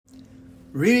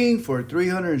Reading for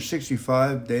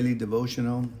 365 Daily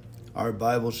Devotional, our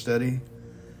Bible study.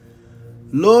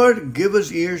 Lord, give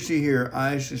us ears to hear,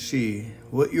 eyes to see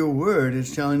what your word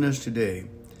is telling us today.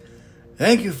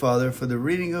 Thank you, Father, for the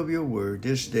reading of your word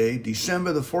this day,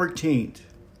 December the 14th.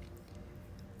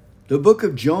 The book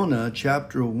of Jonah,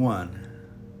 chapter 1.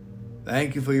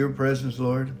 Thank you for your presence,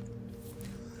 Lord.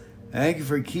 Thank you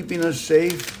for keeping us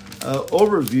safe.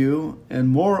 Overview and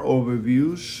more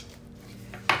overviews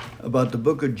about the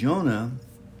book of Jonah.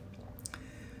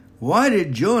 Why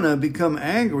did Jonah become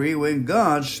angry when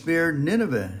God spared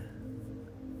Nineveh?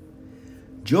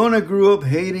 Jonah grew up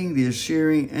hating the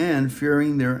Assyrians and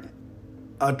fearing their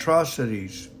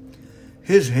atrocities.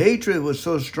 His hatred was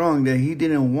so strong that he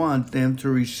didn't want them to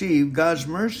receive God's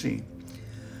mercy.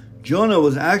 Jonah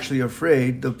was actually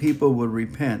afraid the people would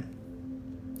repent.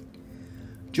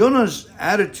 Jonah's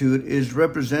attitude is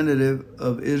representative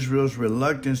of Israel's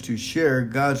reluctance to share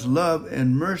God's love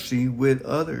and mercy with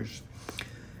others.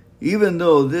 Even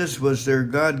though this was their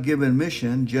God-given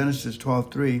mission, Genesis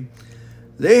 12:3,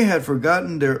 they had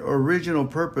forgotten their original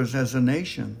purpose as a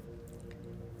nation: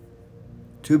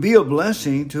 to be a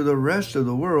blessing to the rest of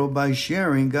the world by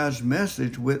sharing God's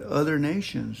message with other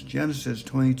nations, Genesis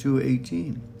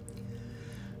 22:18.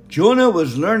 Jonah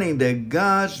was learning that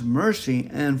God's mercy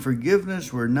and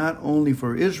forgiveness were not only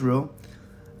for Israel,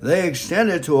 they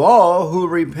extended to all who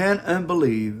repent and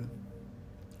believe.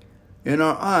 In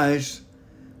our eyes,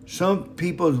 some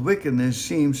people's wickedness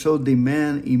seems so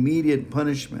demand immediate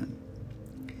punishment.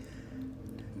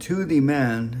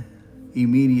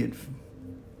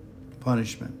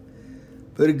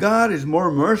 But God is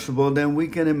more merciful than we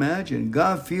can imagine.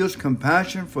 God feels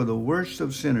compassion for the worst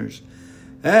of sinners,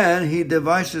 and he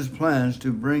devises plans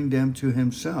to bring them to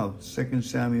himself. 2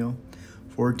 Samuel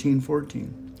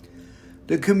 14:14.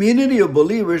 The community of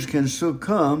believers can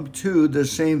succumb to the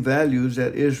same values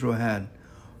that Israel had,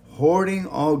 hoarding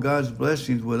all God's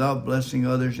blessings without blessing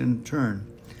others in turn.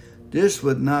 This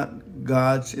was not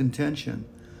God's intention.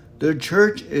 The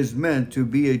church is meant to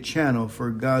be a channel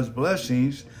for God's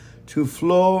blessings to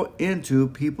flow into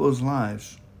people's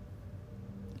lives.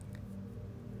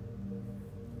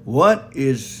 What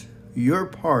is your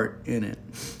part in it?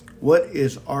 What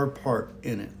is our part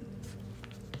in it?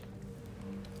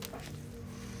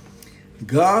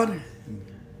 God,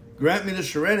 grant me the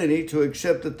serenity to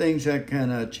accept the things I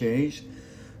cannot change,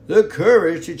 the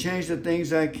courage to change the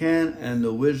things I can, and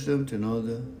the wisdom to know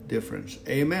the difference.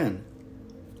 Amen.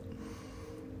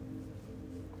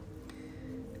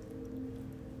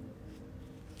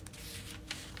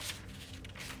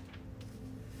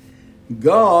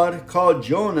 God called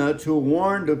Jonah to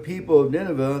warn the people of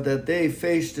Nineveh that they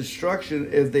faced destruction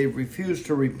if they refused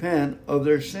to repent of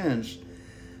their sins.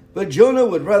 But Jonah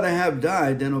would rather have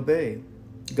died than obey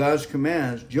God's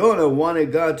commands. Jonah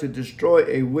wanted God to destroy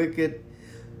the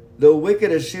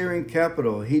wicked Assyrian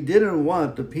capital. He didn't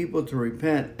want the people to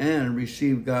repent and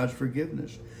receive God's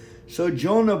forgiveness. So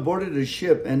Jonah boarded a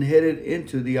ship and headed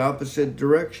into the opposite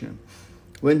direction.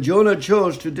 When Jonah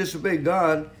chose to disobey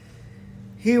God,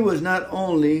 he was not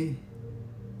only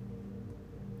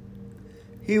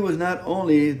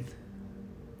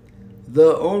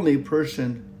the only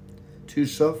person to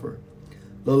suffer.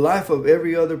 The life of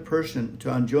every other person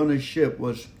on Jonah's ship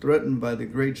was threatened by the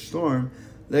great storm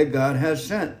that God had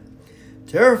sent.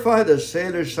 Terrified, the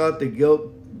sailors sought the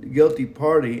guilty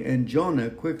party, and Jonah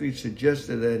quickly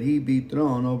suggested that he be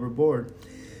thrown overboard.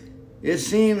 It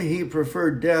seemed he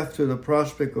preferred death to the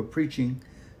prospect of preaching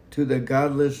to the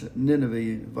godless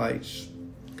Ninevites.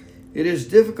 It is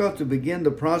difficult to begin the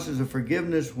process of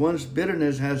forgiveness once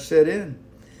bitterness has set in.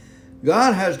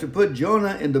 God has to put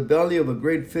Jonah in the belly of a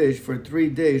great fish for 3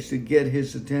 days to get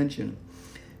his attention.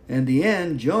 In the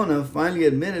end, Jonah finally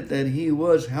admitted that he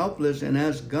was helpless and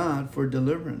asked God for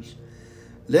deliverance.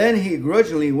 Then he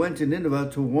grudgingly went to Nineveh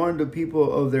to warn the people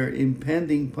of their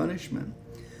impending punishment.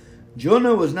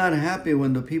 Jonah was not happy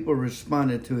when the people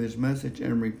responded to his message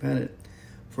and repented,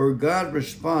 for God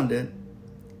responded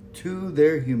to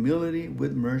their humility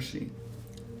with mercy.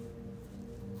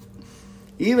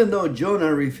 Even though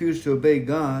Jonah refused to obey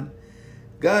God,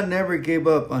 God never gave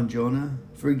up on Jonah.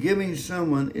 Forgiving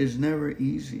someone is never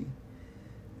easy.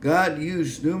 God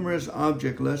used numerous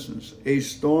object lessons: a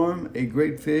storm, a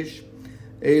great fish,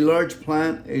 a large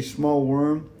plant, a small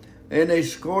worm, and a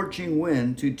scorching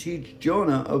wind to teach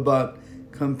Jonah about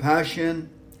compassion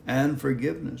and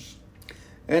forgiveness.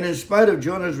 And in spite of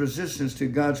Jonah's resistance to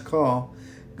God's call,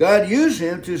 God used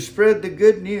him to spread the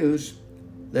good news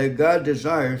that God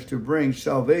desires to bring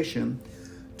salvation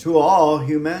to all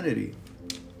humanity.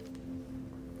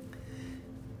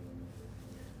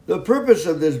 The purpose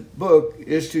of this book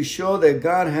is to show that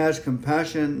God has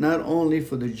compassion not only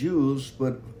for the Jews,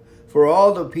 but for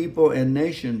all the people and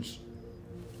nations.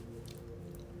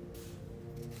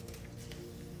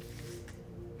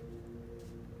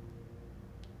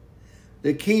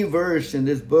 The key verse in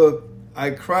this book, I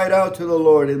cried out to the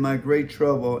Lord in my great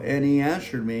trouble, and he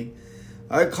answered me.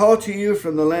 I called to you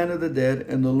from the land of the dead,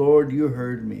 and the Lord, you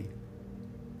heard me.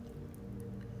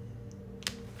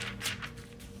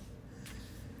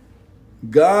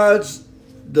 God's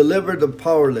delivered the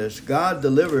powerless. God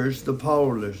delivers the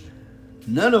powerless.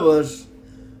 None of us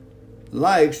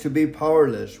likes to be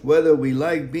powerless, whether we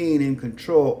like being in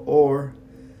control or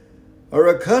are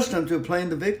accustomed to playing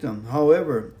the victim.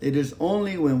 However, it is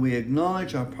only when we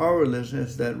acknowledge our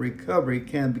powerlessness that recovery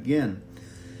can begin.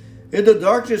 In the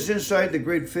darkness inside the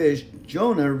great fish,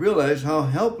 Jonah realized how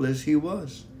helpless he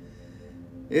was.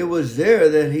 It was there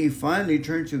that he finally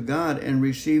turned to God and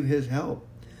received his help.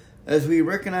 As we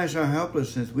recognize our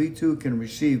helplessness, we too can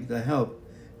receive the help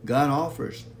God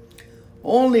offers.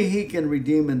 Only he can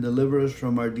redeem and deliver us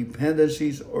from our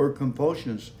dependencies or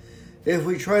compulsions. If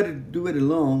we try to do it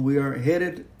alone, we are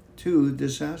headed to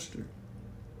disaster.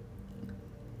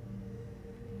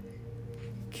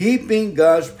 Keeping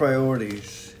God's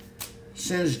priorities.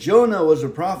 Since Jonah was a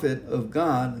prophet of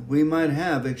God, we might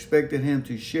have expected him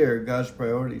to share God's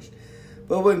priorities.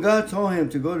 But when God told him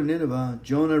to go to Nineveh,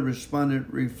 Jonah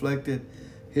reflected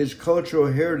his cultural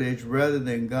heritage rather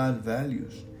than God's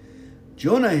values.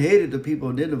 Jonah hated the people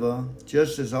of Nineveh,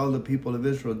 just as all the people of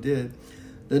Israel did.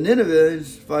 The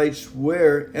Ninevites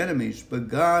were enemies, but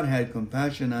God had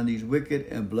compassion on these wicked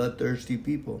and bloodthirsty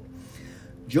people.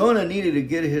 Jonah needed to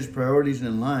get his priorities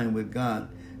in line with God.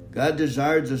 God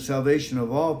desires the salvation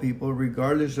of all people,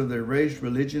 regardless of their race,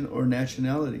 religion, or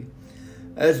nationality.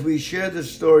 As we share the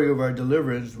story of our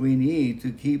deliverance, we need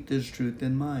to keep this truth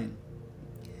in mind.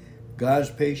 God's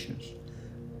patience.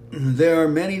 There are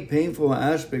many painful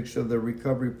aspects of the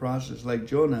recovery process. Like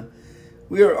Jonah,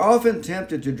 we are often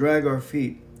tempted to drag our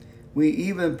feet. We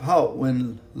even pout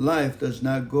when life does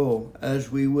not go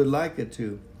as we would like it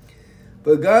to.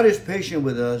 But God is patient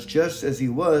with us, just as he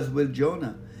was with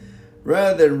Jonah.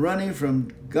 Rather than running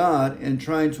from God and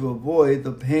trying to avoid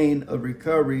the pain of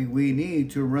recovery, we need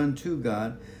to run to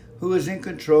God, who is in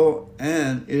control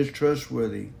and is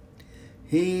trustworthy.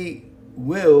 He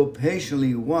will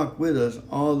patiently walk with us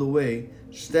all the way,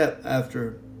 step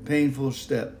after painful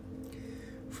step.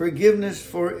 Forgiveness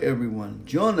for everyone.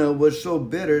 Jonah was so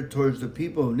bitter towards the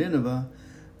people of Nineveh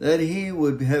that he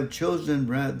would have chosen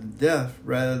death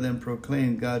rather than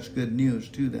proclaim God's good news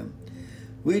to them.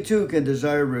 We too can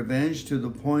desire revenge to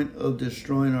the point of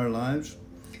destroying our lives.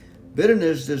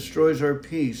 Bitterness destroys our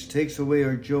peace, takes away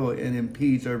our joy, and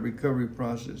impedes our recovery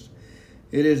process.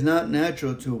 It is not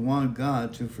natural to want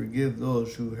God to forgive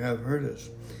those who have hurt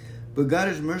us. But God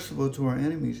is merciful to our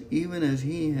enemies, even as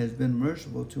he has been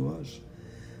merciful to us.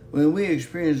 When we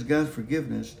experience God's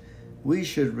forgiveness, we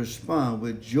should respond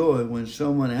with joy when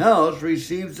someone else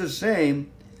receives the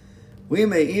same. We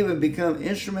may even become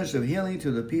instruments of healing to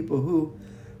the people who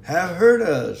have hurt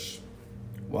us.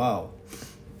 Wow.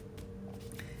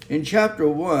 In chapter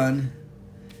 1,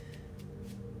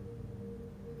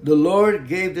 the Lord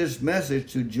gave this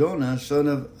message to Jonah, son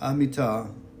of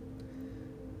Amittai.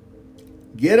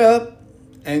 Get up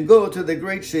and go to the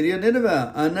great city of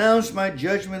Nineveh. Announce my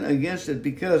judgment against it,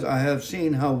 because I have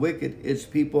seen how wicked its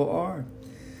people are.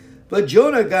 But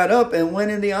Jonah got up and went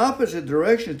in the opposite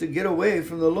direction to get away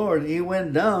from the Lord. He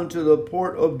went down to the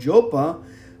port of Joppa,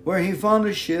 where he found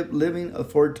a ship leaving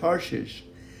for Tarshish.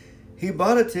 He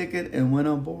bought a ticket and went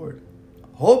on board,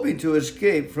 hoping to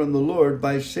escape from the Lord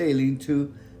by sailing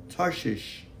to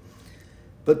Tarshish.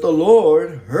 But the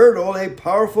Lord hurled a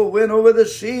powerful wind over the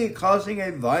sea, causing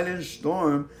a violent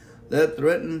storm that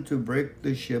threatened to break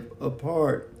the ship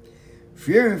apart.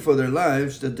 Fearing for their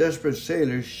lives, the desperate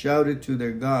sailors shouted to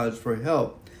their gods for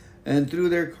help and threw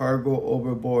their cargo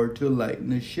overboard to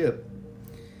lighten the ship.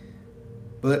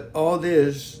 But all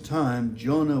this time,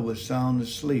 Jonah was sound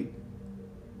asleep,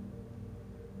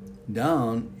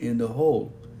 down in the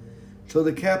hold. So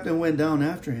the captain went down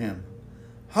after him.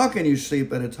 How can you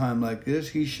sleep at a time like this?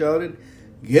 He shouted.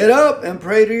 Get up and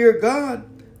pray to your God.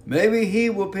 Maybe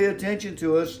he will pay attention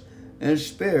to us and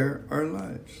spare our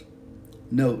lives.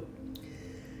 Note,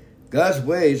 God's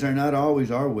ways are not always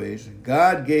our ways.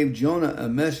 God gave Jonah a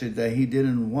message that he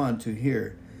didn't want to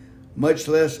hear, much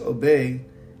less obey.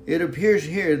 It appears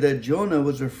here that Jonah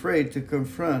was afraid to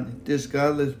confront this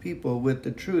godless people with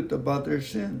the truth about their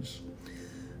sins.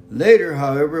 Later,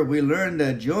 however, we learn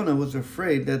that Jonah was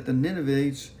afraid that the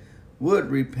Ninevites would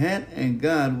repent and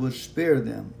God would spare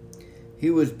them. He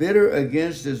was bitter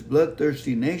against this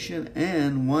bloodthirsty nation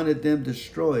and wanted them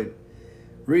destroyed,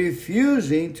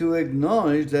 refusing to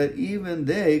acknowledge that even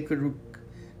they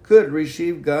could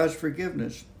receive God's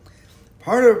forgiveness.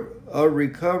 Part of a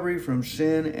recovery from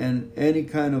sin and any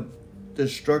kind of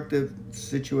destructive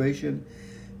situation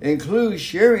includes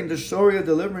sharing the story of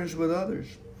deliverance with others.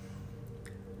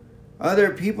 Are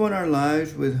there people in our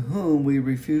lives with whom we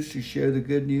refuse to share the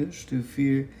good news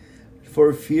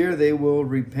for fear they will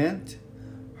repent?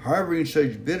 Harboring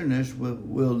such bitterness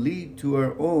will lead to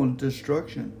our own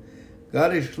destruction.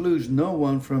 God excludes no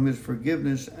one from his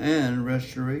forgiveness and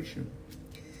restoration.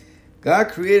 God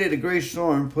created a great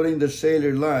storm, putting the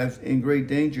sailors' lives in great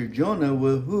danger. Jonah,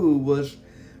 who was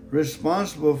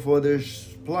responsible for their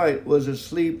plight, was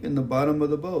asleep in the bottom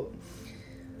of the boat.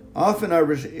 Often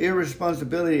our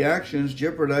irresponsibility actions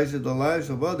jeopardize the lives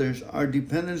of others. Our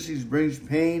dependencies brings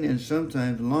pain and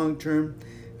sometimes long-term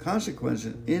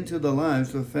consequences into the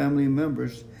lives of family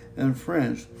members and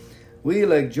friends. We,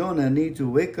 like Jonah, need to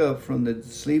wake up from the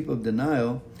sleep of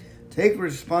denial, take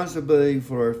responsibility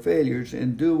for our failures,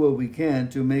 and do what we can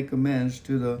to make amends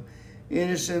to the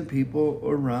innocent people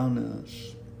around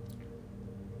us.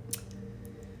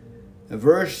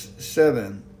 Verse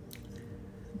 7.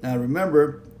 Now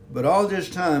remember, but all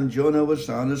this time Jonah was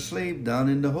sound asleep down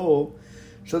in the hole.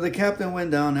 So the captain went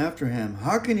down after him.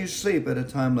 "How can you sleep at a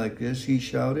time like this?" he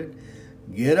shouted.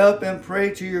 "Get up and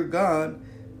pray to your God.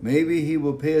 Maybe he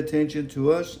will pay attention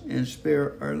to us and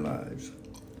spare our lives."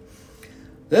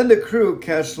 Then the crew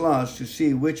cast lots to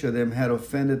see which of them had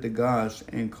offended the gods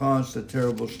and caused the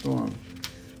terrible storm.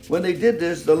 When they did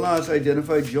this, the lots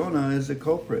identified Jonah as the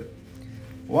culprit.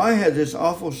 "Why has this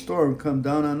awful storm come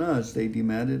down on us?" they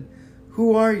demanded.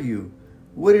 "Who are you?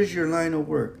 What is your line of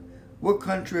work? What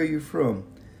country are you from?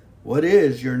 What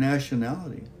is your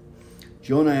nationality?"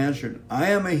 Jonah answered,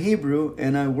 "I am a Hebrew,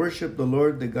 and I worship the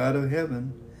Lord, the God of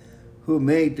heaven, who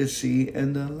made the sea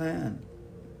and the land."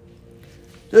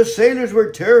 The sailors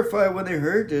were terrified when they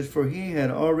heard this, for he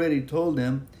had already told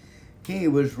them he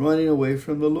was running away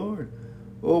from the Lord.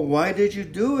 "Oh, why did you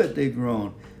do it?" they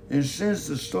groaned. And since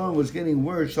the storm was getting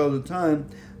worse all the time,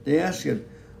 they asked him,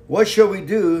 "What shall we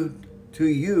do to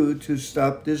you to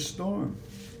stop this storm?"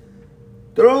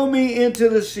 "Throw me into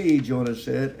the sea," Jonah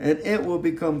said, "and it will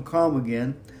become calm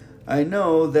again. I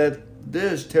know that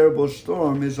this terrible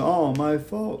storm is all my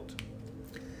fault."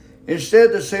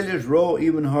 Instead, the sailors rowed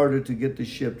even harder to get the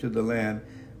ship to the land,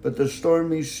 but the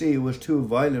stormy sea was too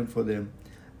violent for them,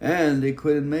 and they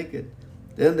couldn't make it.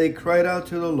 Then they cried out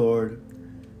to the Lord,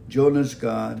 Jonah's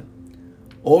God.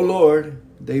 "O Lord,"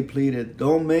 they pleaded,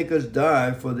 "don't make us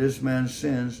die for this man's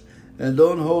sins, and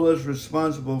don't hold us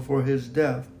responsible for his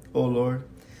death, O Lord.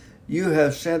 You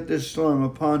have sent this storm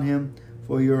upon him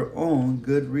for your own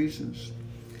good reasons."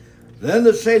 Then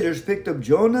the sailors picked up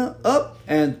Jonah up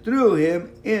and threw him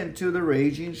into the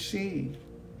raging sea.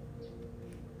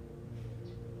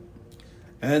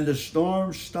 And the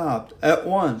storm stopped at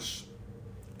once.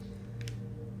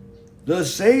 The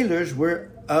sailors were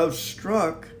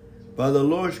awestruck by the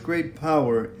Lord's great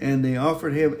power, and they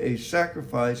offered him a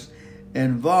sacrifice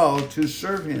and vowed to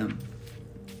serve him.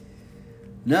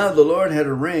 Now the Lord had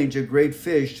arranged a great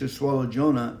fish to swallow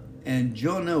Jonah, and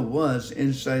Jonah was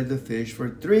inside the fish for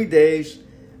 3 days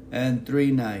and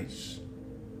 3 nights.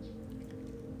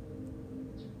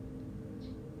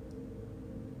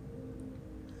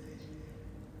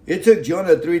 It took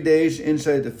Jonah 3 days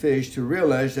inside the fish to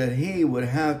realize that he would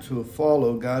have to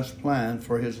follow God's plan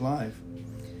for his life.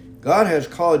 God has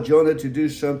called Jonah to do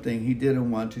something he didn't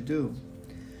want to do.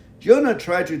 Jonah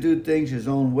tried to do things his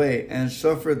own way and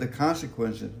suffered the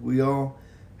consequences. We all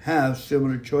have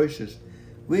similar choices.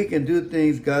 We can do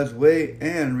things God's way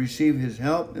and receive his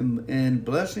help and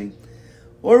blessing,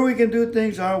 or we can do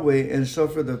things our way and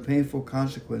suffer the painful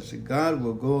consequences. God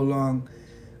will go a long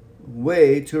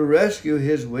way to rescue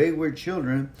his wayward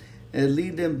children and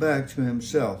lead them back to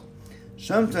himself.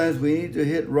 Sometimes we need to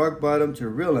hit rock bottom to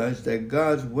realize that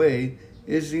God's way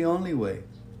is the only way.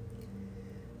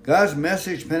 God's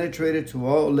message penetrated to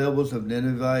all levels of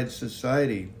Ninevite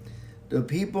society. The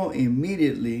people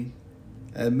immediately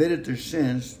admitted their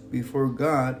sins before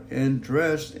God and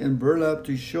dressed in burlap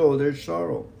to show their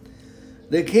sorrow.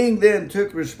 The king then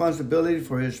took responsibility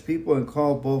for his people and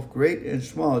called both great and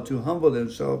small to humble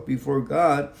themselves before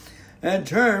God and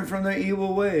turn from their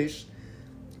evil ways.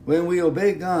 When we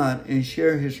obey God and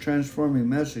share his transforming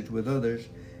message with others,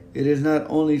 it is not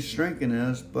only strengthening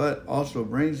us, but also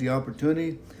brings the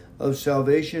opportunity of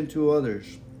salvation to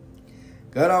others.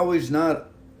 God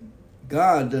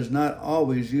does not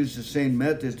always use the same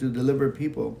methods to deliver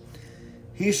people.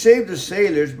 He saved the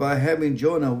sailors by having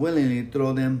Jonah willingly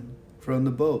throw them from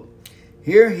the boat.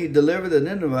 Here he delivered the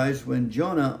Ninevites when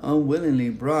Jonah unwillingly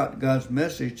brought God's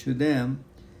message to them,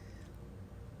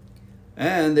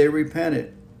 and they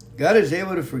repented. God is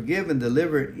able to forgive and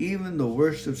deliver even the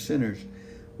worst of sinners.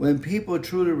 When people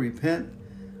truly repent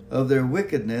of their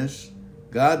wickedness,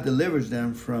 God delivers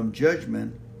them from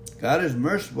judgment. God is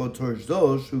merciful towards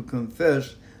those who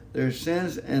confess their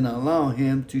sins and allow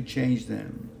Him to change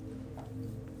them.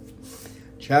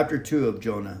 Chapter 2 of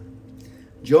Jonah.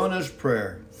 Jonah's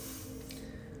prayer.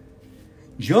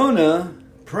 Jonah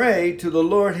prayed to the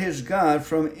Lord his God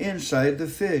from inside the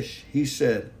fish. He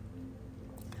said,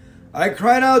 I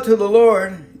cried out to the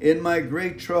Lord in my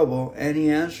great trouble, and He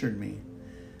answered me.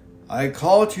 I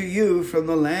called to you from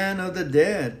the land of the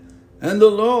dead, and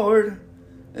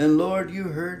Lord, you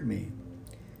heard me.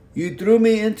 You threw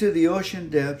me into the ocean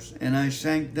depths, and I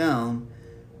sank down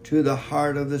to the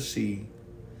heart of the sea.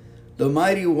 The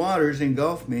mighty waters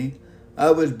engulfed me.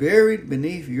 I was buried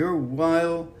beneath your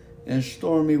wild and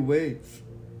stormy waves.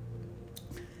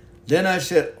 Then I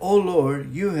said, O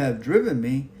Lord, you have driven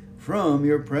me from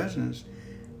your presence,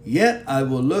 yet I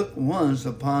will look once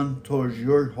towards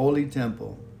your holy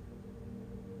temple.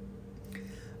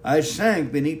 I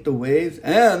sank beneath the waves,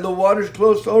 and the waters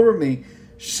closed over me.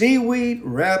 Seaweed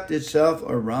wrapped itself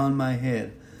around my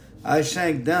head. I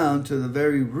sank down to the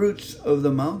very roots of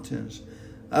the mountains.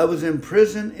 I was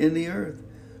imprisoned in the earth,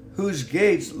 whose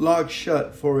gates locked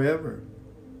shut forever.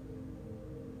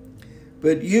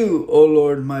 But you, O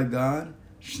Lord my God,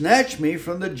 snatched me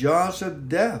from the jaws of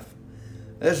death.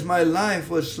 As my life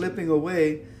was slipping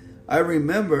away, I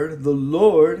remembered the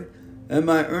Lord, and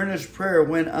my earnest prayer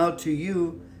went out to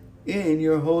you in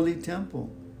your holy temple.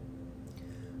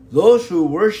 Those who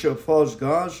worship false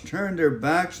gods turn their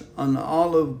backs on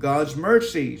all of God's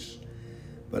mercies.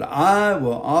 But I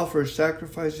will offer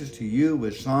sacrifices to you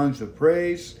with songs of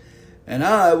praise, and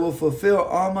I will fulfill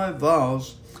all my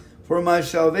vows, for my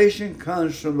salvation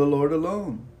comes from the Lord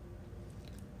alone.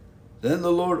 Then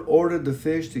the Lord ordered the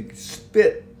fish to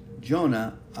spit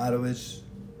Jonah out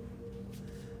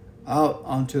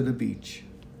onto the beach.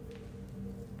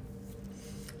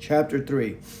 Chapter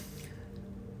 3.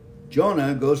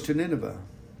 Jonah goes to Nineveh.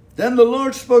 Then the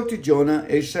Lord spoke to Jonah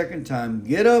a second time.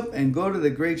 Get up and go to the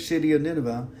great city of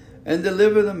Nineveh and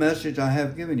deliver the message I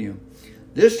have given you.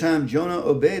 This time Jonah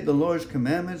obeyed the Lord's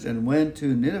commandments and went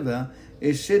to Nineveh,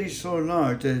 a city so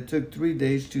large that it took 3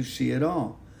 days to see it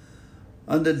all.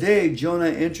 On the day Jonah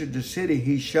entered the city,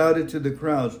 he shouted to the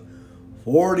crowds,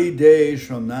 40 days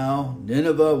from now,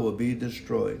 Nineveh will be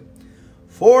destroyed.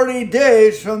 40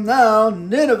 days from now,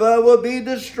 Nineveh will be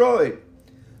destroyed.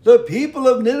 The people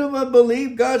of Nineveh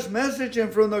believe God's message,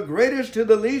 and from the greatest to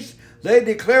the least, they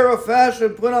declare a fast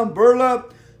and put on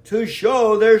burlap to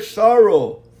show their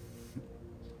sorrow.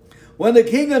 When the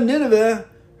king of Nineveh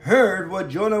heard what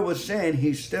Jonah was saying,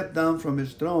 he stepped down from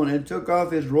his throne and took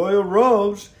off his royal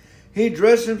robes. He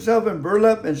dressed himself in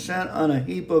burlap and sat on a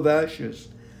heap of ashes.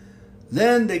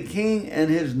 Then the king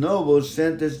and his nobles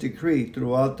sent this decree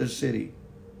throughout the city.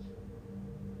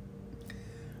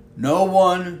 No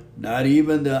one, not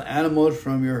even the animals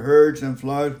from your herds and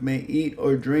flocks, may eat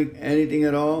or drink anything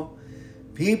at all.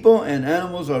 People and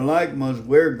animals alike must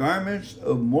wear garments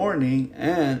of mourning,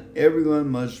 and everyone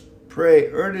must pray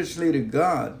earnestly to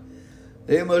God.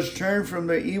 They must turn from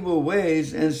their evil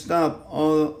ways and stop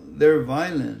all their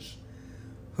violence.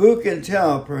 Who can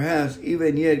tell? Perhaps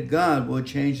even yet God will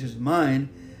change His mind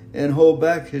and hold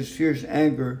back His fierce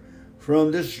anger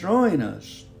from destroying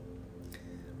us.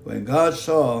 When God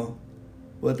saw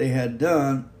what they had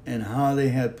done and how they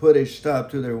had put a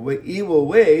stop to their evil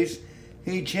ways,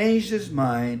 He changed His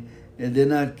mind and did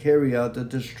not carry out the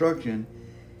destruction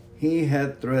He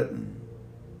had threatened.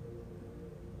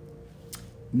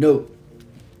 Note,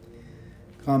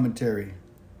 commentary.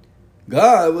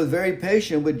 God was very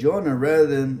patient with Jonah rather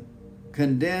than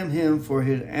condemn him for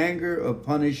his anger or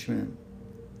punishment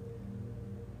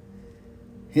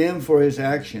him for his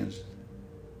actions.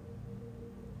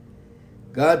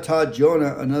 God taught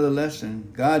Jonah another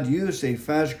lesson. God used a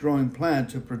fast-growing plant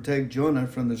to protect Jonah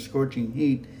from the scorching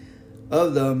heat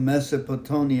of the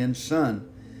Mesopotamian sun.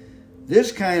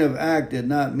 This kind of act did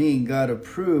not mean God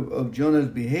approved of Jonah's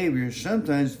behavior.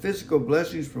 Sometimes physical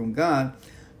blessings from God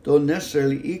don't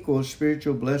necessarily equal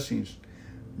spiritual blessings,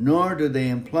 nor do they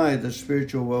imply the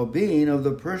spiritual well-being of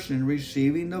the person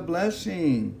receiving the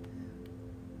blessing.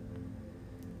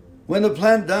 When the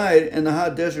plant died in the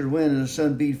hot desert wind and the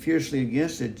sun beat fiercely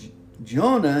against it,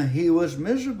 Jonah, he was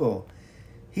miserable.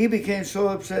 He became so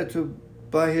upset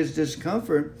by his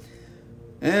discomfort,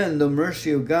 and the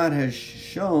mercy of God had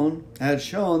shown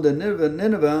the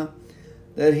Nineveh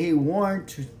that he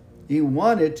warned He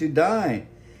wanted to die.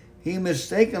 He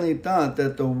mistakenly thought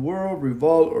that the world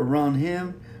revolved around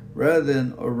him rather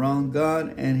than around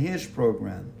God and his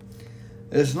program.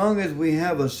 As long as we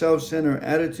have a self-centered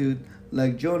attitude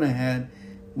like Jonah had,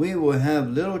 we will have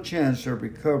little chance of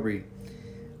recovery.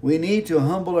 We need to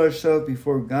humble ourselves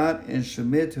before God and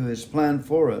submit to his plan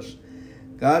for us.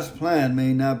 God's plan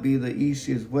may not be the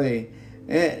easiest way,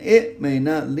 and it may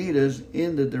not lead us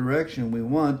in the direction we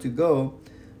want to go,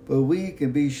 but we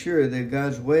can be sure that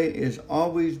God's way is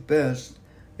always best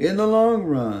in the long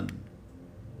run.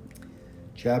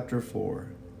 Chapter 4.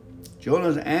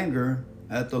 Jonah's anger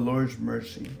at the Lord's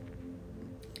mercy.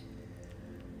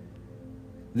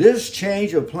 This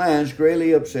change of plans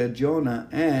greatly upset Jonah,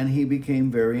 and he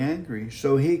became very angry.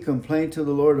 So he complained to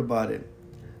the Lord about it.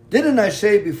 Didn't I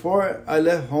say before I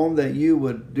left home that you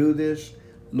would do this,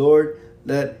 Lord,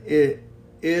 that it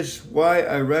is why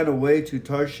I ran away to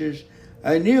Tarshish?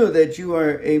 I knew that you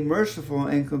are a merciful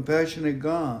and compassionate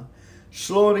God,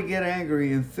 slow to get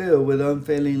angry and filled with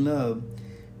unfailing love.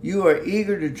 You are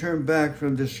eager to turn back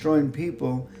from destroying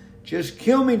people. Just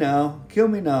kill me now,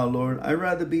 Lord. I'd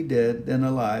rather be dead than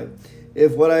alive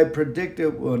if what I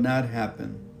predicted will not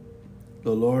happen.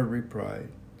 The Lord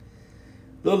replied,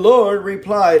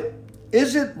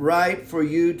 is it right for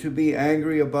you to be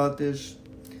angry about this?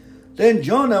 Then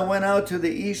Jonah went out to the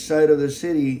east side of the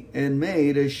city and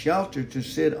made a shelter to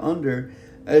sit under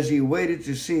as he waited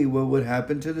to see what would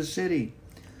happen to the city.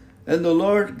 And the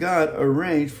Lord God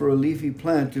arranged for a leafy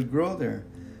plant to grow there.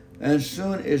 And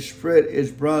soon it spread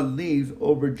its broad leaves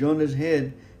over Jonah's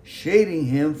head, shading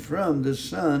him from the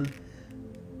sun.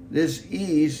 This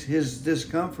eased his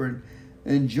discomfort,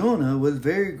 and Jonah was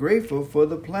very grateful for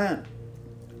the plant.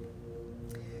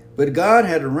 But God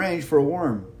had arranged for a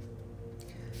worm.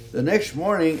 The next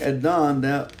morning at dawn,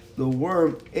 the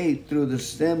worm ate through the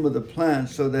stem of the plant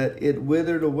so that it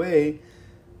withered away.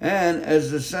 And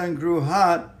as the sun grew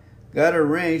hot, God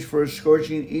arranged for a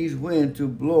scorching east wind to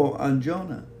blow on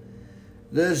Jonah.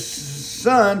 The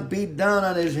sun beat down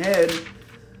on his head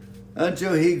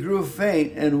until he grew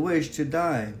faint and wished to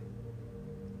die.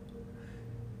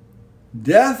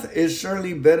 Death is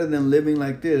certainly better than living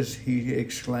like this, he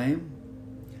exclaimed.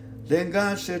 Then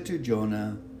God said to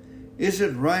Jonah, is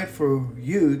it right for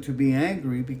you to be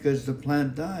angry because the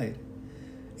plant died?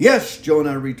 Yes,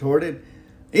 Jonah retorted,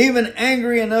 even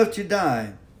angry enough to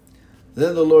die.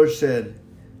 Then the Lord said,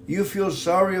 you feel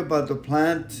sorry about the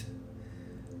plant?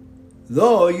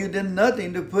 Though you did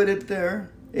nothing to put it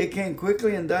there, it came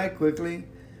quickly and died quickly.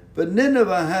 But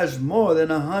Nineveh has more than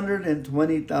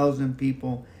 120,000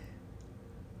 people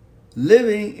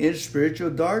living in spiritual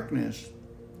darkness,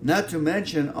 not to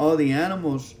mention all the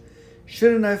animals.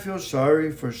 Shouldn't I feel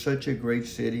sorry for such a great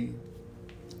city?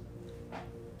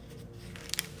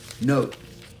 Note,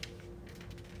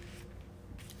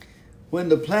 when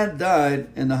the plant died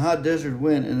and the hot desert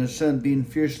wind and the sun beamed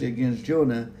fiercely against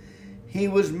Jonah, he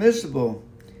was miserable.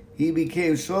 He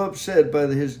became so upset by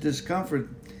his discomfort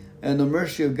and the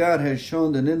mercy of God had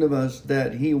shown the Ninevites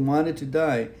that he wanted to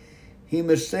die. He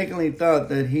mistakenly thought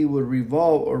that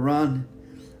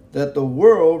the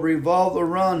world revolved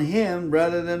around him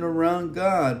rather than around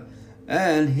God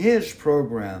and his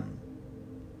program.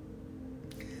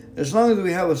 As long as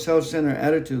we have a self-centered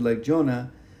attitude like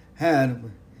Jonah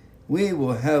had, we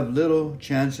will have little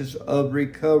chances of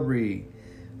recovery.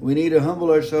 We need to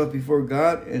humble ourselves before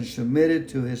God and submit it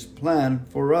to his plan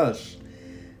for us.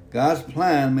 God's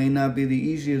plan may not be the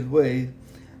easiest way,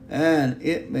 and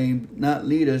it may not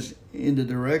lead us in the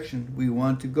direction we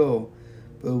want to go,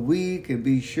 but we can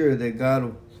be sure that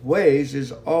God's ways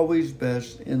is always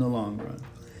best in the long run.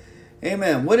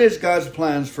 Amen. What is God's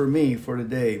plans for me for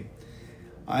today?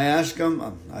 I ask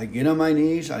him, I get on my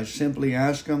knees, I simply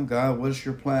ask him, God, what's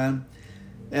your plan?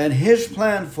 And his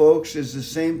plan, folks, is the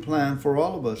same plan for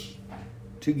all of us,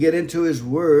 to get into his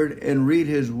word and read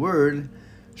his word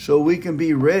so we can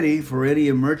be ready for any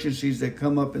emergencies that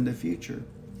come up in the future,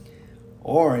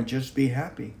 or just be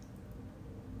happy.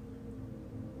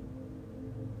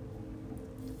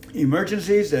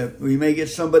 Emergencies that we may get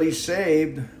somebody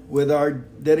saved with our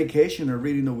dedication of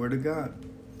reading the Word of God.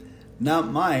 Not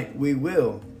might, we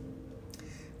will.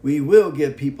 We will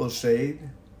get people saved.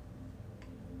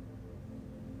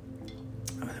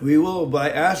 We will by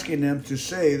asking them to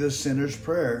say the sinner's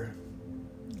prayer.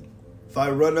 If I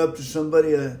run up to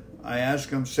somebody, I ask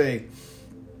them, say,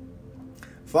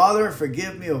 Father,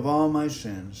 forgive me of all my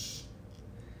sins.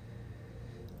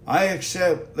 I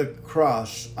accept the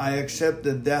cross. I accept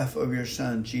the death of your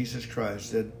Son, Jesus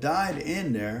Christ, that died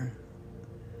in there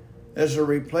as a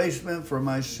replacement for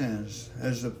my sins,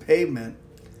 as a payment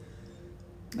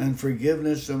and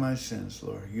forgiveness of my sins,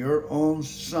 Lord. Your own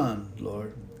Son,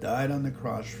 Lord, died on the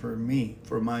cross for me,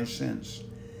 for my sins.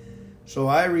 So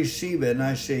I receive it and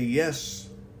I say yes.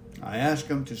 I ask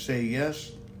him to say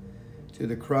yes to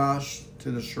the cross,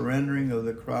 to the surrendering of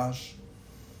the cross,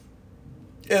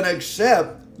 and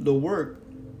accept the work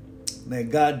that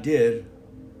God did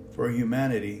for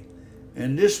humanity.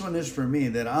 And this one is for me,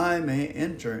 that I may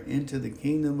enter into the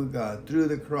kingdom of God through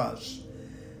the cross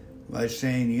by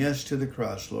saying yes to the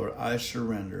cross, Lord. I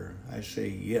surrender. I say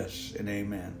yes and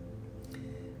amen.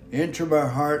 Enter my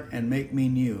heart and make me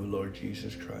new, Lord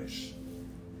Jesus Christ.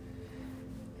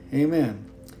 Amen.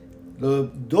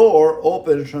 The door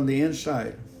opens from the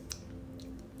inside.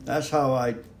 That's how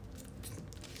I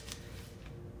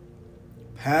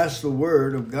pass the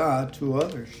word of God to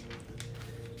others.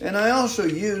 And I also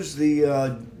use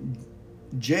the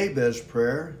Jabez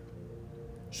prayer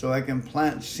so I can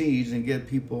plant seeds and get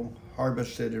people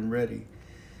harvested and ready.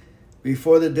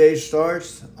 Before the day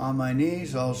starts, on my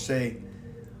knees, I'll say,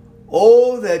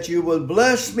 "Oh, that you would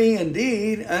bless me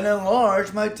indeed and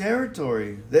enlarge my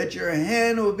territory, that your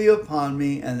hand will be upon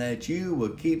me and that you will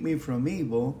keep me from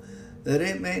evil, that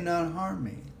it may not harm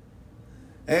me."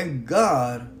 And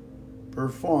God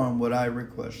performed what I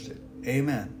requested.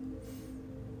 Amen.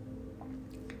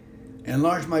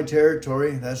 Enlarge my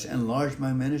territory, that's enlarge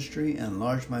my ministry,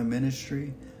 enlarge my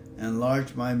ministry,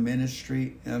 enlarge my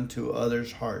ministry into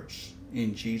others' hearts.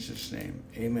 In Jesus' name,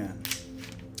 amen.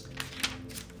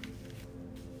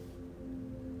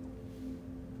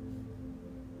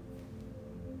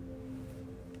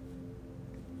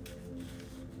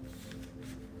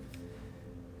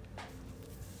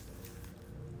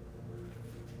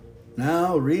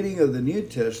 Now, reading of the New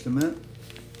Testament,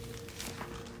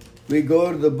 we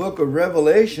go to the book of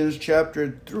Revelations,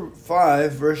 chapter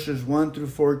 5, verses 1 through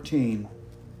 14.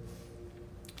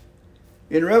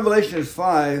 In Revelations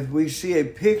 5, we see a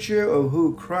picture of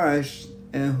who Christ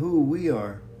and who we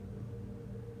are.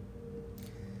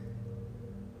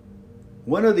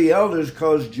 One of the elders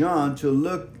caused John to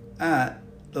look at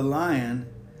the lion,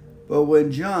 but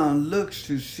when John looks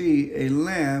to see a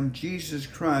lamb, Jesus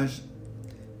Christ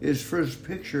is first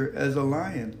pictured as a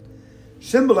lion,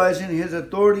 symbolizing his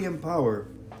authority and power.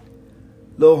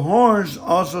 The horns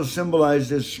also symbolize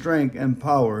his strength and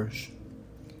powers.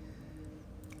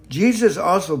 Jesus,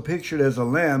 also pictured as a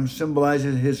lamb,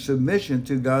 symbolizes his submission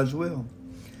to God's will.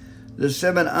 The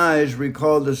 7 eyes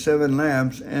recall the 7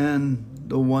 lamps and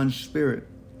the one Spirit.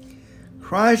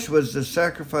 Christ was the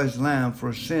sacrificed lamb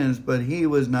for sins, but he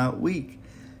was not weak.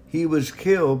 He was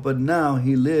killed, but now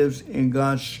he lives in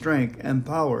God's strength and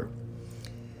power.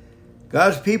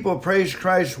 God's people praise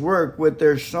Christ's work with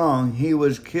their song. He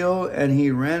was killed and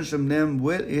he ransomed them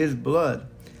with his blood.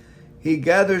 He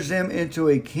gathers them into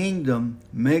a kingdom,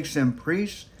 makes them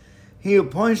priests. He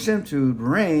appoints them to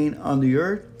reign on the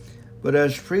earth. But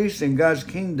as priests in God's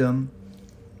kingdom,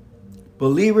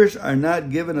 believers are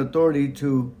not given authority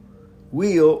to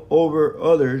wield over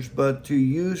others, but to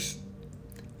use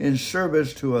in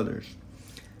service to others.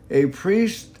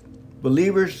 Believers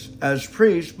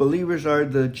are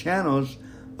the channels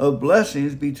of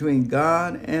blessings between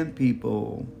God and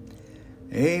people.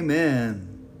 Amen.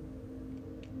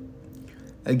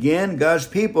 Again, God's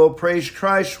people praise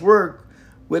Christ's work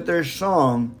with their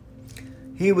song.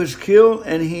 He was killed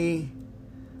and he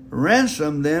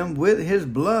ransomed them with his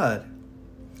blood.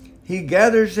 He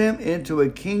gathers them into a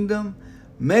kingdom,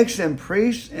 makes them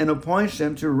priests, and appoints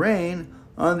them to reign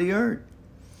on the earth.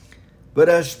 But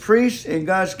as priests in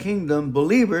God's kingdom,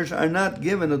 believers are not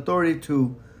given authority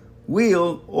to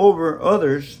wield over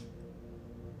others,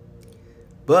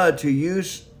 but to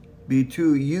use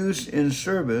in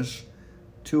service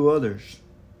to others.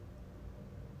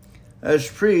 As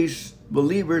priests,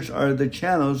 believers are the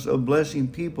channels of blessing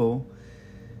people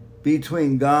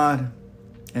between God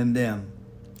and them.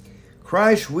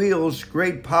 Christ wields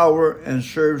great power and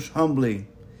serves humbly.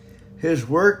 His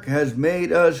work has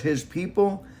made us his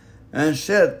people and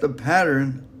set the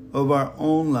pattern of our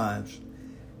own lives.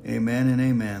 Amen and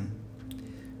amen.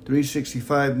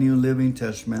 365 New Living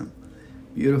Testament.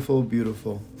 Beautiful,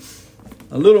 beautiful.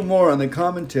 A little more on the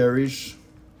commentaries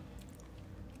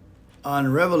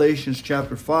on Revelations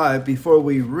chapter 5 before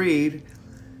we read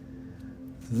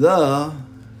the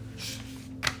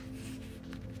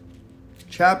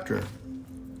chapter.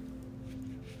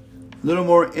 A little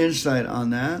more insight on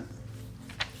that.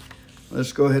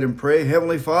 Let's go ahead and pray.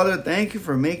 Heavenly Father, thank you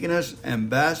for making us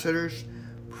ambassadors,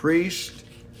 priests,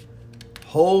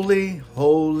 holy,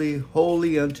 holy,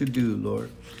 holy unto you,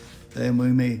 Lord. That we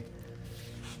may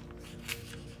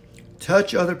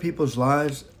touch other people's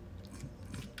lives,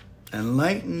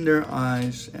 enlighten their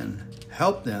eyes, and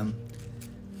Help them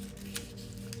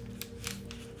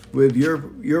with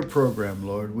your program,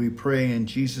 Lord. We pray in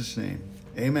Jesus' name.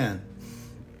 Amen.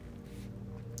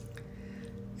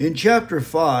 In chapter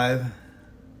 5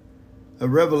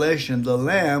 of Revelation, the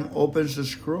Lamb opens the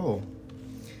scroll.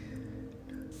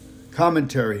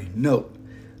 Commentary. Note.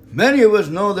 Many of us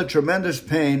know the tremendous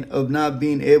pain of not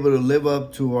being able to live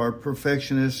up to our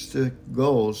perfectionistic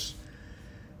goals.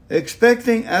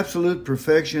 Expecting absolute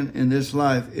perfection in this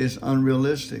life is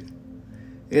unrealistic.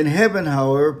 In heaven,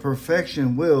 however,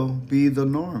 perfection will be the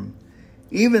norm.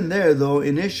 Even there, though,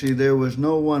 initially there was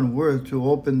no one worthy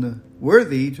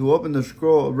to open the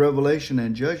scroll of revelation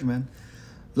and judgment,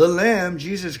 the Lamb,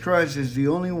 Jesus Christ, is the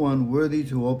only one worthy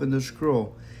to open the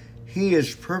scroll. He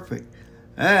is perfect,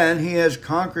 and he has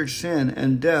conquered sin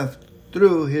and death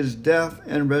through his death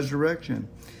and resurrection.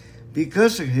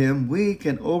 Because of him, we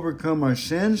can overcome our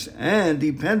sins and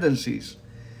dependencies.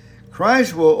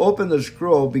 Christ will open the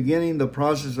scroll, beginning the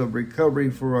process of recovery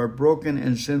for our broken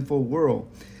and sinful world.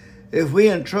 If we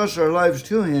entrust our lives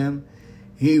to him,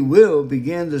 he will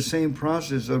begin the same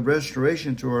process of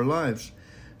restoration to our lives.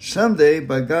 Someday,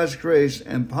 by God's grace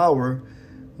and power,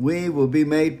 we will be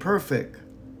made perfect.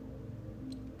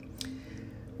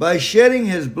 By shedding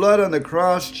his blood on the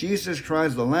cross, Jesus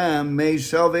Christ the Lamb made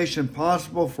salvation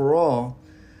possible for all.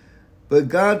 But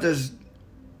God does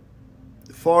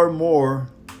far more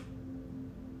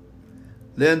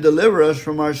than deliver us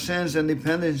from our sins and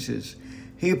dependencies.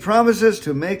 He promises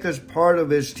to make us part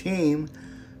of his team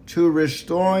to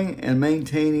restoring and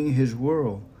maintaining his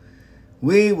world.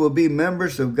 We will be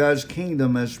members of God's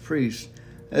kingdom as priests.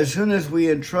 As soon as we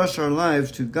entrust our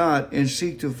lives to God and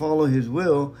seek to follow his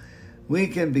will, we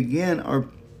can begin our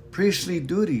priestly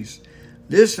duties.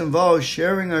 This involves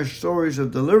sharing our stories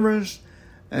of deliverance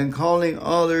and calling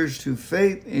others to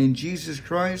faith in Jesus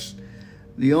Christ,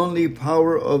 the only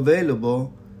power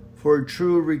available for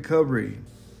true recovery.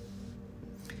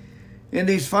 In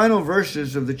these final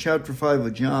verses of the chapter 5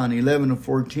 of John, 11 and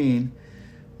 14,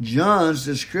 John's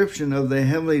description of the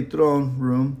heavenly throne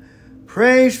room,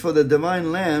 praise for the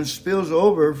divine Lamb, spills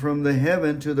over from the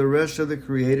heaven to the rest of the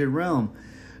created realm.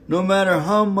 No matter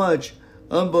how much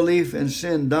unbelief and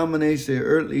sin dominates the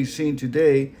earthly scene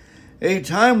today, a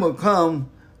time will come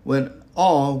when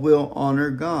all will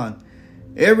honor God.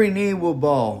 Every knee will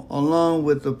bow, along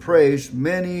with the praise.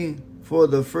 Many, for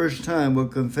the first time, will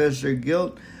confess their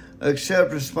guilt,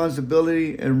 accept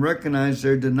responsibility, and recognize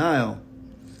their denial.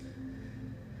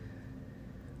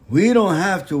 We don't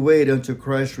have to wait until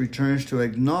Christ returns to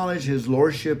acknowledge his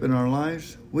lordship in our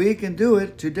lives. We can do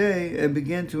it today and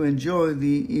begin to enjoy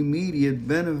the immediate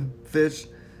benefits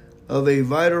of a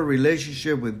vital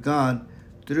relationship with God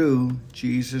through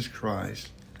Jesus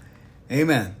Christ.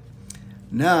 Amen.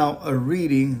 Now, a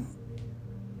reading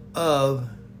of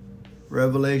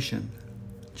Revelation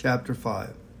chapter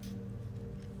 5.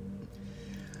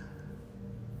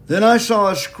 Then I saw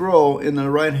a scroll in the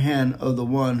right hand of the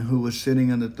one who was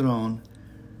sitting on the throne.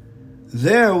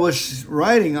 There was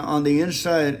writing on the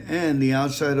inside and the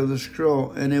outside of the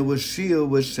scroll, and it was sealed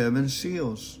with 7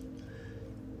 seals.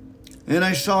 And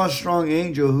I saw a strong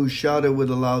angel who shouted with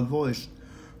a loud voice,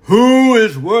 "Who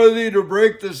is worthy to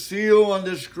break the seal on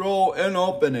this scroll and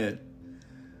open it?"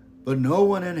 But no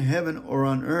one in heaven or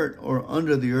on earth or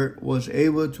under the earth was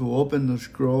able to open the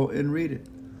scroll and read it.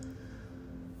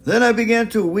 Then I began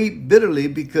to weep bitterly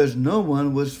because no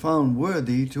one was found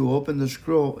worthy to open the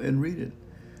scroll and read it.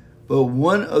 But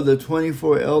one of the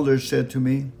 24 elders said to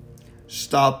me,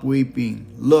 "Stop weeping.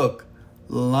 Look,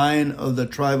 the Lion of the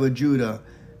tribe of Judah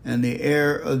and the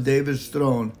heir of David's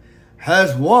throne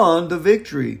has won the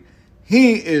victory.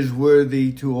 He is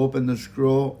worthy to open the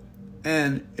scroll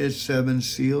and its 7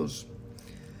 seals."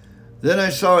 Then I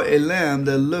saw a lamb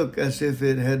that looked as if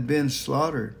it had been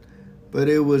slaughtered, but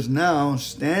it was now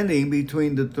standing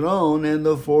between the throne and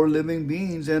the 4 living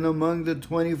beings, and among the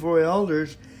 24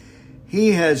 elders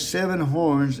he had 7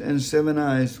 horns and 7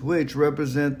 eyes, which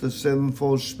represent the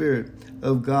 7-fold Spirit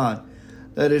of God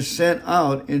that is sent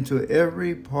out into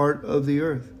every part of the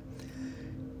earth.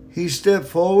 He stepped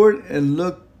forward and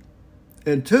looked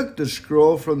and took the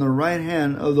scroll from the right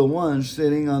hand of the one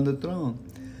sitting on the throne.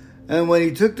 And when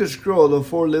he took the scroll, the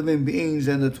 4 living beings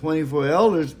and the 24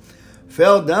 elders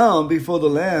fell down before the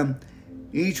Lamb.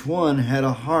 Each one had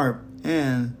a harp,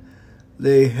 and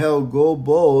they held gold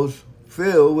bowls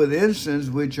filled with incense,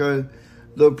 which are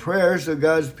the prayers of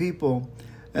God's people.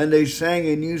 And they sang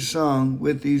a new song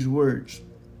with these words: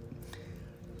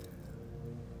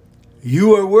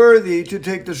 "You are worthy to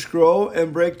take the scroll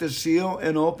and break the seal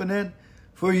and open it,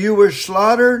 for you were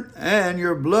slaughtered, and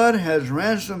your blood has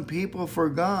ransomed people for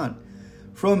God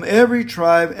from every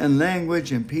tribe and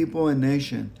language and people and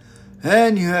nation.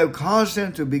 And you have caused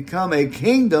them to become a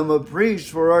kingdom of priests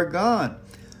for our God,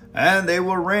 and they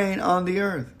will reign on the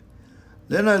earth.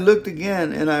 Then I looked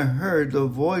again, and I heard the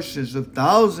voices of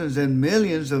thousands and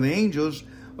millions of angels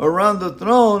around the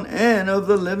throne and of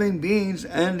the living beings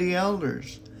and the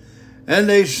elders. And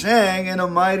they sang in a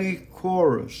mighty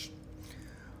chorus,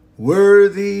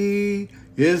 Worthy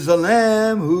is the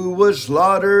Lamb who was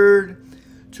slaughtered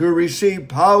to receive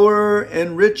power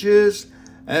and riches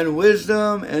and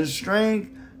wisdom and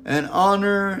strength and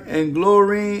honor and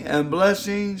glory and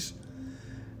blessings.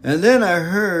 And then I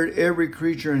heard every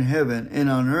creature in heaven and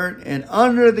on earth and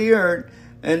under the earth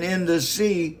and in the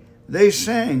sea, they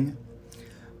sang,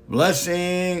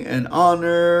 Blessing and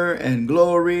honor and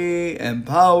glory and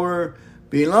power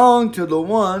belong to the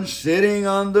one sitting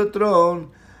on the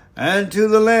throne and to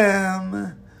the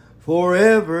Lamb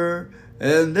forever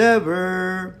and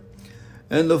ever.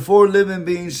 And the four living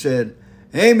beings said,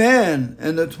 Amen.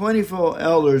 And the 24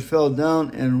 elders fell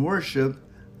down and worshiped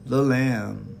the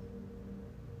Lamb.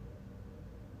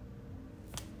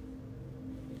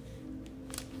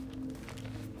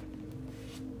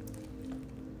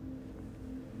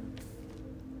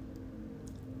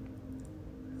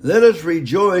 Let us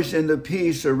rejoice in the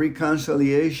peace of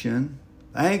reconciliation.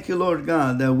 Thank you, Lord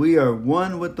God, that we are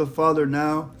one with the Father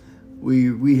now.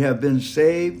 We have been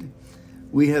saved.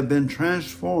 We have been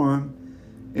transformed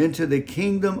into the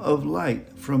kingdom of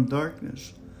light from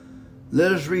darkness.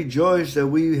 Let us rejoice that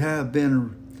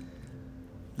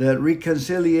that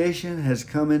reconciliation has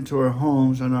come into our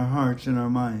homes and our hearts and our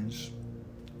minds.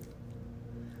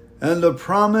 And the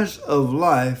promise of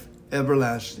life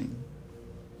everlasting.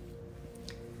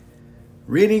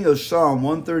 Reading of Psalm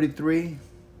 133.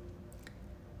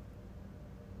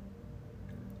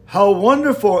 How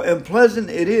wonderful and pleasant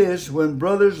it is when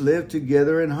brothers live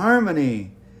together in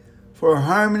harmony. For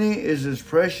harmony is as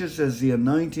precious as the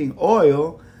anointing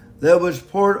oil that was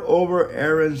poured over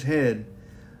Aaron's head,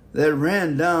 that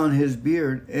ran down his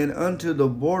beard and unto the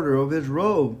border of his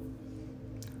robe.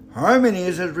 Harmony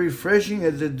is as refreshing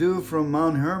as the dew from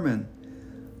Mount Hermon,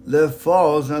 that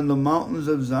falls on the mountains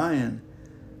of Zion.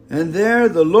 And there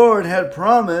the Lord had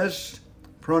pronounced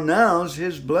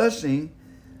his blessing,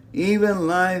 even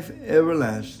life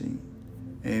everlasting.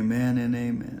 Amen and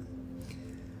amen.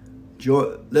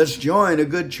 Let's join a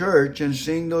good church and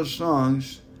sing those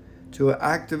songs to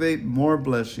activate more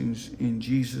blessings in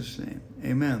Jesus' name.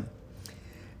 Amen.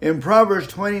 In Proverbs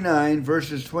 29,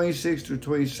 verses 26 to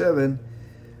 27,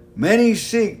 many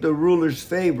seek the ruler's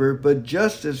favor, but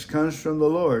justice comes from the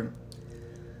Lord.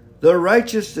 The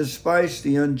righteous despise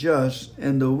the unjust,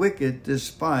 and the wicked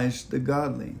despise the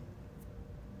godly.